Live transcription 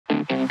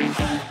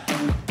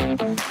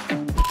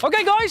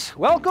Okay guys,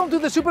 welcome to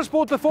the Super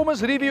Sport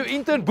Performance Review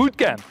Intern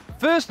Bootcamp.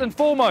 First and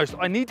foremost,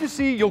 I need to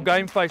see your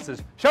game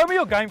faces. Show me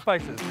your game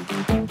faces.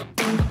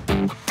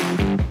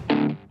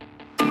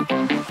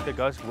 Okay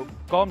guys,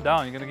 calm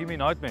down, you're gonna give me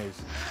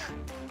nightmares.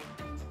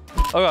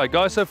 Alright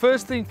guys, so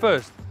first thing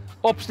first,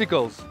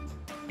 obstacles.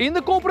 In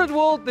the corporate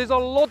world, there's a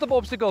lot of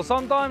obstacles.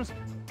 Sometimes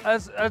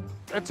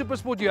at Super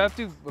Sport, you have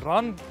to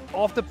run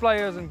after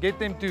players and get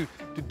them to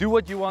do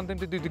what you want them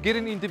to do, to get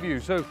an interview.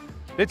 So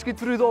let's get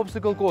through the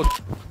obstacle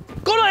course.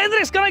 Come on,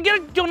 Hendrix, can I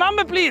get your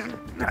number, please?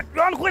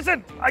 One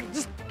question.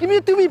 Just give me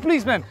a 2B,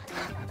 please, man.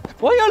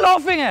 What are you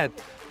laughing at?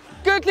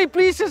 Curtly,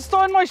 please just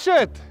sign my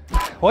shirt.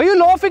 Why are you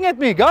laughing at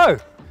me? Go.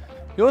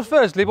 Yours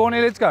first,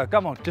 Liboni, let's go.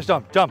 Come on, just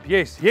jump, jump.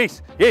 Yes,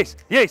 yes, yes,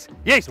 yes,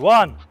 yes.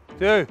 1,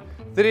 2,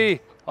 3.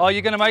 Oh,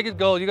 you're gonna make it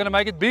gold. You're gonna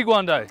make it big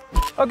one day.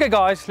 Okay,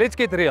 guys, let's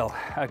get real,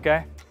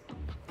 okay?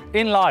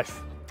 In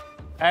life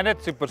and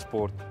at Super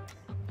Sport,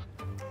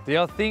 there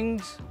are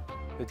things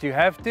that you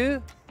have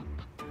to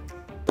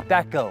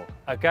tackle,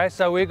 okay?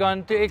 So we're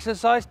going to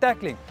exercise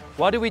tackling.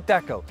 What do we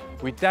tackle?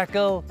 We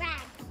tackle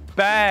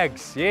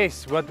bags,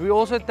 yes, but we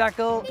also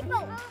tackle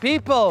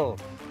people.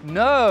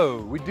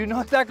 No, we do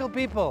not tackle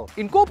people.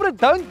 In corporate,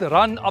 don't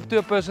run up to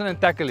a person and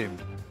tackle him.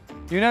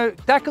 You know,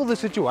 tackle the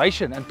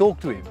situation and talk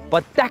to him,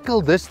 but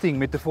tackle this thing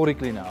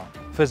metaphorically now,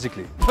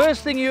 physically.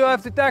 First thing you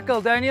have to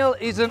tackle, Daniel,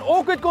 is an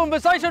awkward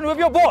conversation with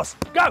your boss.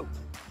 Go!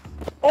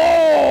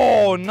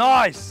 Oh,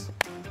 nice!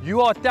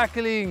 You are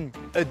tackling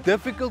a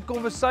difficult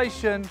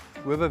conversation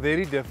with a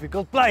very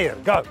difficult player.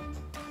 Go!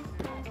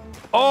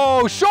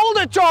 Oh,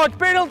 shoulder charge,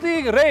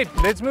 penalty, red.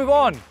 Let's move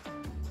on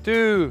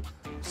to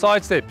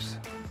side steps.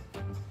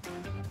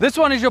 This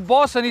one is your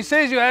boss and he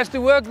says you have to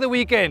work the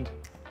weekend.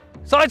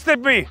 Sidestep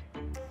me.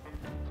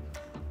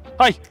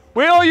 Hey,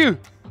 where are you?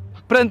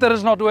 Printer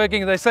is not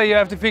working. They say you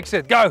have to fix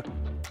it. Go.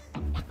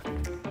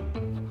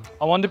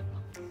 I want to...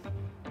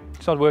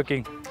 It's not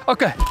working.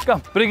 Okay,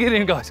 come, bring it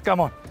in, guys.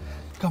 Come on.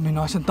 Come in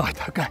nice and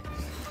tight. Okay.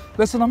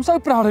 Listen, I'm so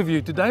proud of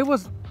you. Today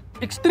was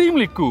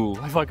extremely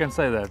cool, if I can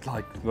say that.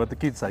 Like what the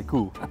kids say,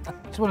 cool.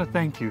 Just want to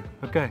thank you.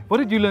 Okay. What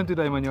did you learn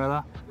today,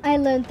 Manuela? I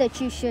learned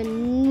that you should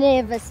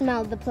never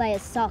smell the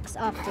player's socks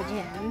after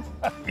gym.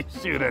 You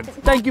shouldn't.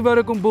 Thank you,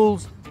 Vodacom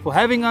Bulls, for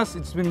having us.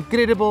 It's been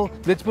incredible.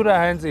 Let's put our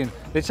hands in.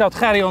 Let's shout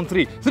Gerrie on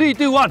 3. 3,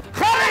 2, 1.